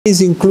is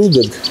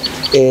included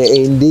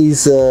in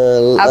these.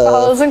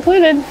 Alcohol is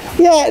included.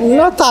 Yeah,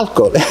 not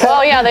alcohol.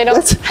 Well, yeah, they don't.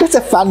 That's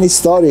a funny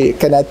story.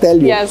 Can I tell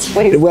you? Yes,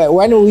 please.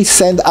 When we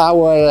send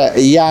our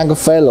young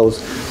fellows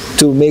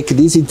to make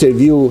this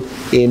interview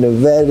in a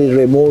very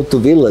remote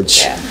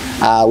village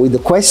with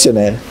a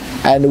questionnaire,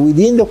 and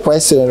within the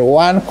questionnaire,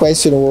 one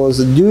question was,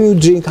 "Do you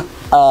drink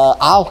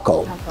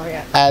alcohol?"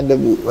 Yeah.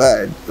 And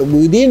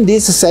within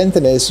this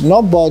sentence,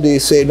 nobody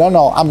said,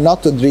 "No, I'm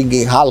not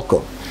drinking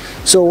alcohol."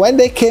 So when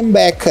they came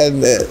back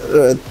and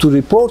to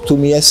report to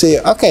me, I say,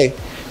 "Okay,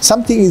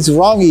 something is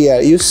wrong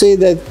here." You say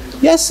that,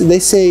 yes, they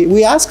say,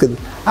 we asked,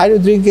 "Are you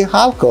drinking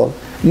alcohol?"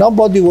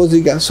 Nobody was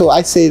drinking. So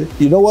I said,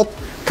 "You know what?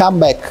 Come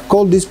back,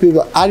 call these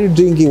people, are you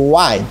drinking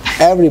wine?"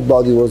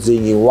 Everybody was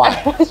drinking wine.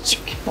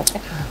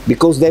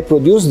 Because they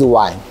produce the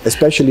wine,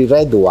 especially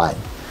red wine.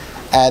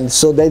 And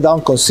so they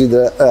don't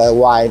consider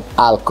wine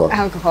alcohol.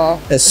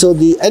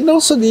 And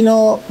also, you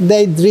know,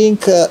 they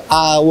drink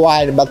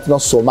wine, but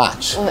not so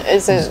much.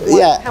 Is it? What,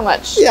 yeah. How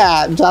much?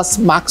 Yeah, just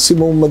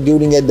maximum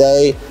during a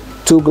day,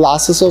 2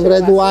 glasses of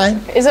red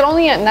wine. Is it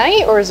only at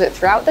night, or is it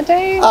throughout the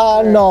day?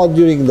 No,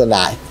 during the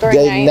night.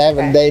 During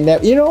night? They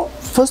never. You know,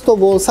 first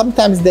of all,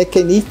 sometimes they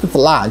can eat at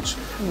lunch,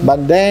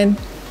 but then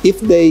if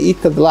they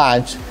eat at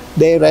lunch,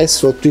 they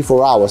rest for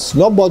 3-4 hours.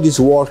 Nobody's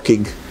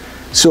working.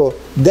 So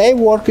their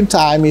working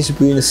time is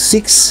between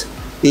 6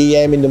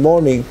 a.m. in the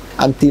morning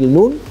until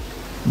noon.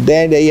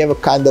 Then they have a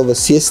kind of a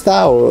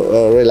siesta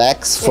or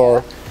relax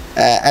for,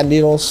 and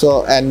you know,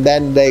 and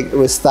then they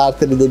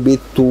restart a little bit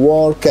to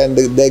work, and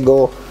they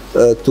go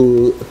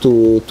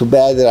to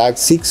bed at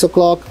 6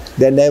 o'clock.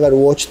 They never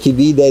watch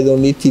TV. They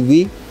don't need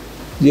TV.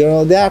 You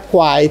know, they are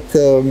quite,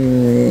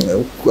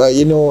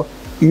 you know,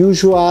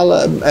 usual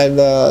and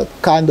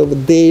kind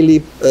of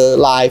daily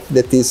life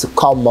that is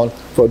common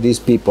for these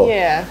people.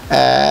 Yeah.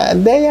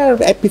 And they are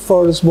happy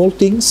for small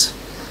things.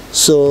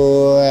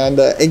 So, and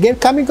again,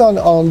 coming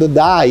on the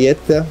diet,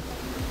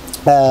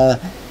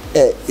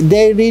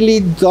 they really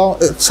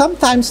don't,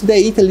 sometimes they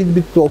eat a little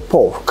bit of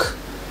pork.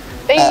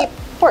 They eat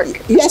pork?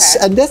 Yes,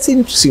 and that's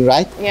interesting,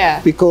 right? Yeah.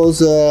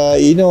 Because,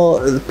 you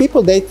know,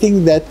 people, they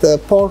think that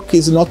pork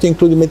is not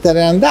included in the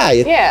Mediterranean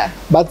diet. Yeah.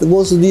 But it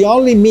was the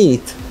only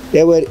meat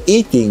they were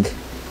eating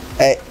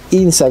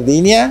in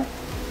Sardinia,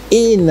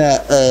 in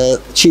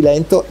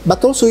Cilento,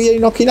 but also here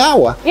in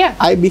Okinawa. Yeah.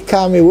 I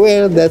became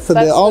aware that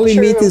the only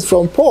meat is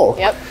from pork.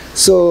 Yep.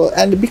 So,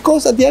 and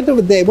because at the end of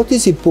the day, what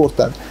is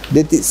important,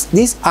 that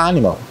these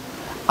animals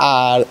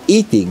are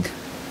eating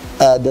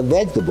the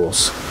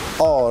vegetables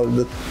or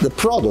the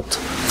product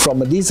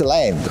from this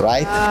land,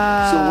 right?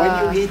 So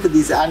when you eat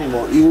this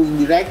animal, you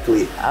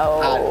indirectly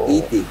are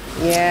eating.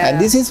 Yeah. And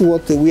this is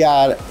what we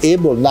are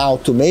able now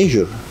to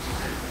measure,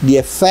 the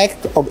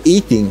effect of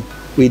eating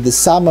with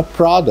some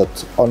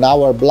product on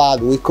our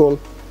blood we call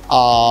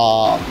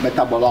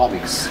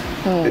metabolomics.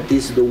 That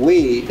is the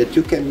way that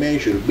you can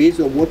measure, based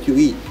on what you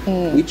eat,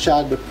 which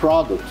are the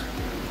products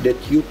that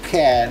you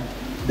can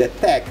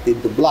detect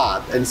in the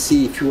blood and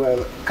see if you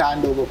have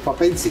kind of a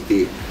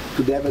propensity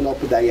to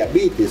develop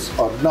diabetes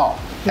or not.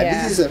 And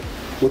this is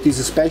what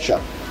is special,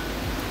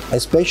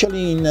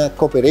 especially in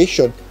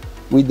cooperation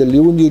with the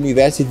Lund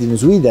University in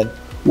Sweden.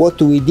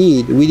 What we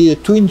did a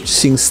 2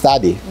 interesting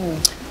study.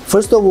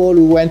 First of all,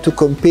 we went to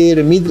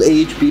compare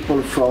middle-aged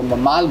people from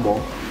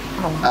Malmo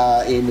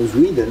in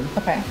Sweden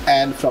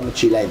and from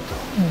Cilento.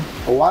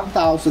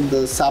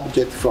 1,000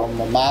 subjects from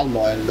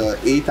Malmo and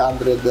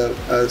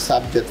 800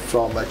 subjects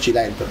from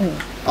Cilento.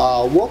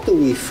 What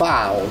we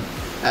found,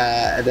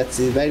 that's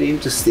very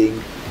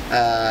interesting,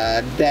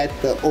 that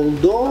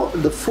although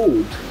the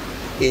food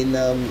in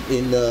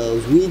the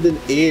Sweden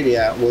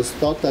area was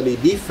totally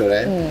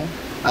different,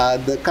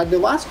 the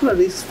cardiovascular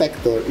risk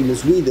factor in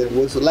Sweden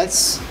was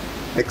less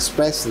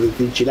expressed than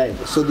in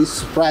Cilento. So this is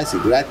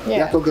surprising, right? Yeah.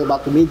 We are talking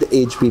about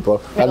mid-aged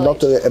people and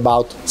not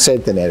about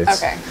centenaries.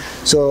 Okay.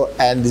 So,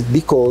 and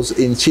because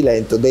in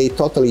Cilento they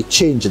totally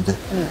changed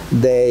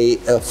their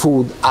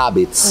food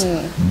habits.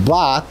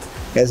 But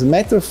as a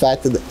matter of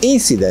fact, the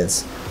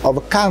incidence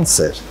of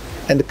cancer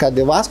and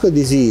cardiovascular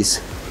disease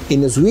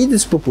in the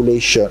Swedish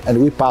population,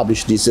 and we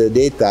published this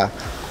data,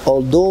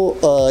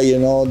 although you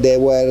know, they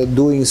were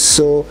doing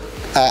so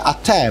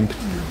attempt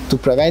to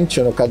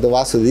prevention of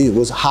cardiovascular disease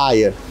was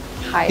higher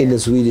in the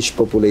Swedish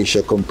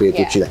population compared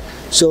to Chile.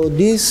 So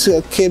this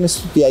came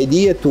to the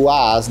idea to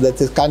us that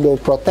a kind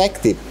of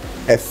protective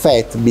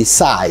effect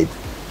beside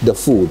the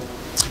food.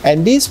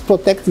 And this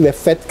protective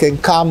effect can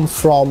come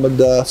from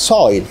the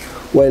soil,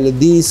 where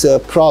these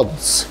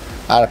products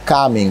are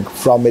coming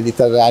from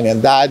Mediterranean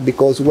diet,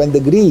 because when the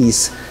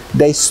Greeks,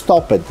 they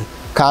stopped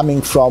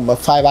coming from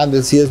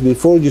 500 years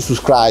before Jesus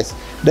Christ,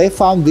 they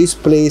found this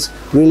place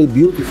really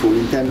beautiful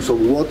in terms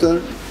of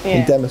water,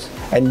 in terms,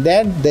 and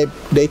then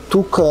they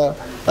took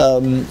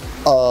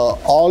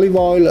olive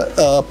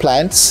oil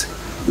plants,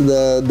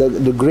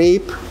 the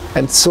grape,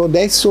 and so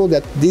they saw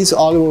that these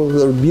olive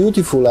oils are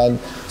beautiful, and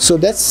so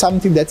that's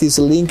something that is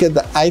linked,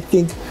 I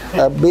think,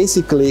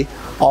 basically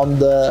on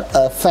the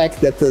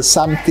fact that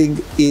something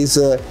is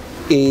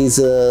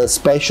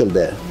special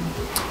there.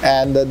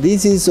 And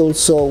this is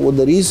also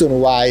the reason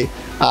why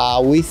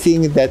we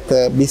think that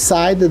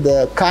beside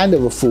the kind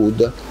of food,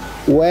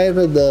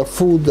 wherever the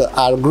food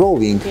are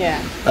growing,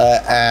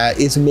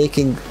 is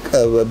making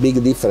a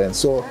big difference.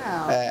 So,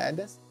 Wow. and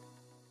that's